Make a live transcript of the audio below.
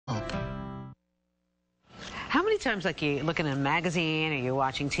How many times, like, you look in a magazine or you're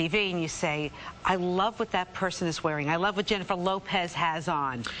watching TV and you say, I love what that person is wearing. I love what Jennifer Lopez has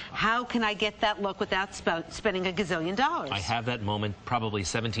on. How can I get that look without spending a gazillion dollars? I have that moment probably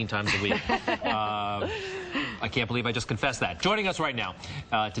 17 times a week. I can't believe I just confessed that. Joining us right now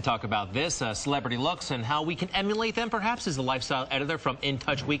to talk about this, celebrity looks and how we can emulate them, perhaps, is the lifestyle editor from In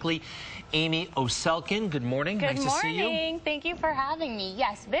Touch Weekly, Amy Oselkin. Good morning. Good nice morning. to see you. Thank you for having me.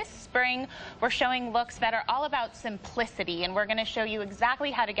 Yes, this spring we're showing looks that are all about simplicity, and we're going to show you exactly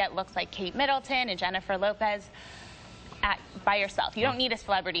how to get looks like Kate Middleton and Jennifer Lopez by yourself. You don't need a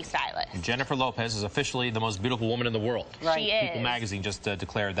celebrity stylist. Jennifer Lopez is officially the most beautiful woman in the world. Right. She is. People magazine just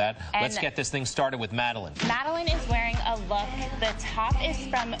declared that. And let's get this thing started with Madeline. Madeline is wearing a look. The top is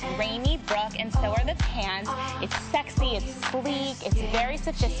from Rainy Brook, and so are the pants. It's sexy, it's sleek, it's very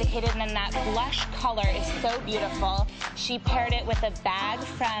sophisticated, and then that blush color is so beautiful. She paired it with a bag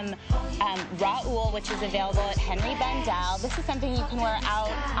from Raoul, which is available at Henry Bendel. This is something you can wear out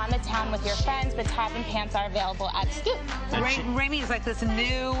on the town with your friends. The top and pants are available at Scoop. Raimi is like this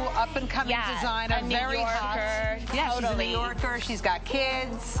new up-and-coming designer, a New very Yorker, hot. Yeah, totally. she's a New Yorker. She's got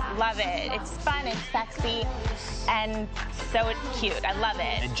kids. Love it. It's fun, it's sexy, and so cute. I love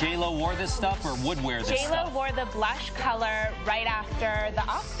it. And J-Lo wore this stuff or would wear this stuff? J-Lo wore the blush color right after the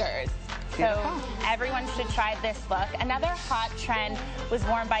Oscars. So everyone should try this look. Another hot trend was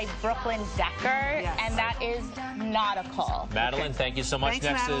worn by Brooklyn Decker, and that is nautical. Madeline, thank you so much. Thanks,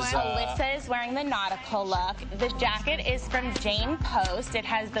 Next Madeline. is Alyssa is wearing the nautical look. This jacket is from Jane Post. It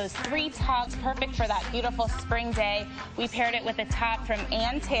has those 3 tops, perfect for that beautiful spring day. We paired it with a top from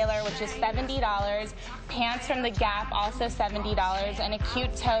Ann Taylor, which is $70. Pants from The Gap, also $70, and a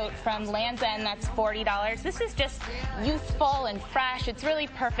cute tote from Lanza, and that's $40. This is just youthful and fresh. It's really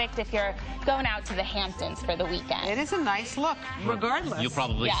perfect if you're going out to the Hamptons for the weekend. It is a nice look, regardless. You'll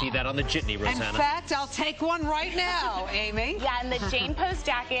probably see that on the jitney, Rosanna. In fact, I'll take one right now, Amy. Yeah, and the Jane Post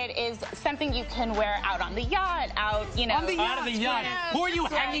jacket is something you can wear out on the yacht, out, you know. On the yacht. Out of the yacht. Who are you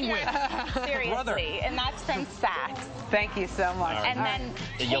hanging with? Seriously. Brother. And that's from Saks. Thank you so much. And then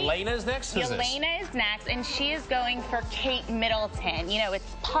Yelena is next? Yelena is next, and she is going for Kate Middleton. You know,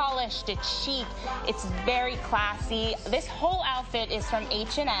 it's polished, it's chic, it's very classy. This whole outfit is from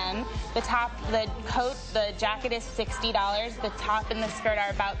H&M. The top, the coat, the jacket is $60. The top and the skirt are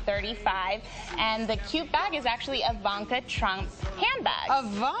about $35. And the cute bag is actually Ivanka Trump's handbag.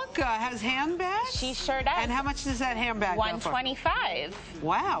 Ivanka has handbags? She sure does. And how much does that handbag go for? $125.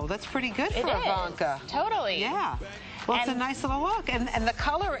 Wow, that's pretty good for Ivanka. Totally. Yeah. Well, it's a nice little look, and the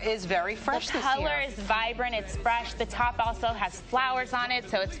color is very fresh this year. The color is vibrant, it's fresh. The top also has flowers on it,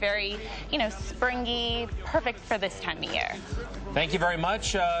 so it's very, you know, springy, perfect for this time of year. Thank you very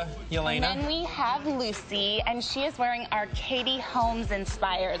much, Yelena. And then we have Lucy, and she is wearing our Katie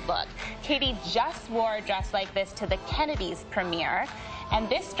Holmes-inspired look. Katie just wore a dress like this to the Kennedys premiere. And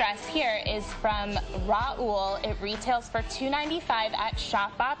this dress here is from Raoul. It retails for $295 at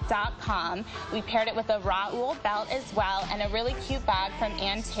shopbop.com. We paired it with a Raoul belt as well, and a really cute bag from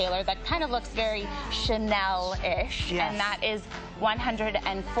Ann Taylor that kind of looks very Chanel-ish. Yes. And that is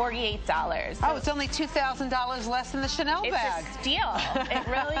 $148. Oh, it's only $2,000 less than the Chanel bag. It's a steal. It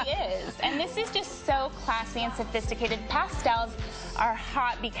really is. And this is just so classy and sophisticated. Pastels are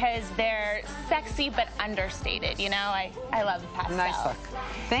hot because they're sexy but understated. You know, I love pastels. Nice look.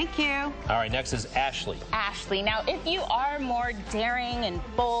 Thank you. All right, next is Ashley. Ashley. Now, if you are more daring and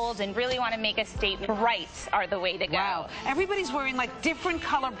bold and really want to make a statement, brights are the way to go. Wow. Everybody's wearing like different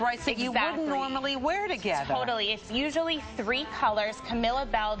color brights that you wouldn't normally wear together. Totally. It's usually 3 colors. Camilla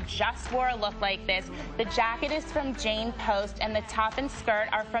Bell just wore a look like this. The jacket is from Jane Post, and the top and skirt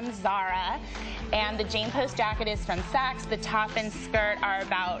are from Zara. And the Jane Post jacket is from Saks. The top and skirt are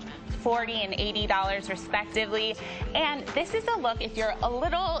about $40 and $80 respectively. And this is a look, if you're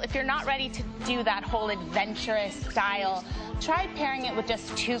not ready to do that whole adventurous style, try pairing it with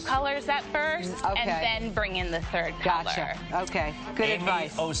just 2 colors at first, and then bring in the 3rd color. Gotcha. Okay. Good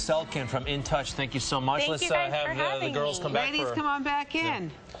advice. Amy Oselkin from In Touch. Thank you so much. Thank Let's you guys for have the girls having come me. back. Ladies, come on back in.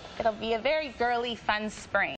 It'll be a very girly, fun spring.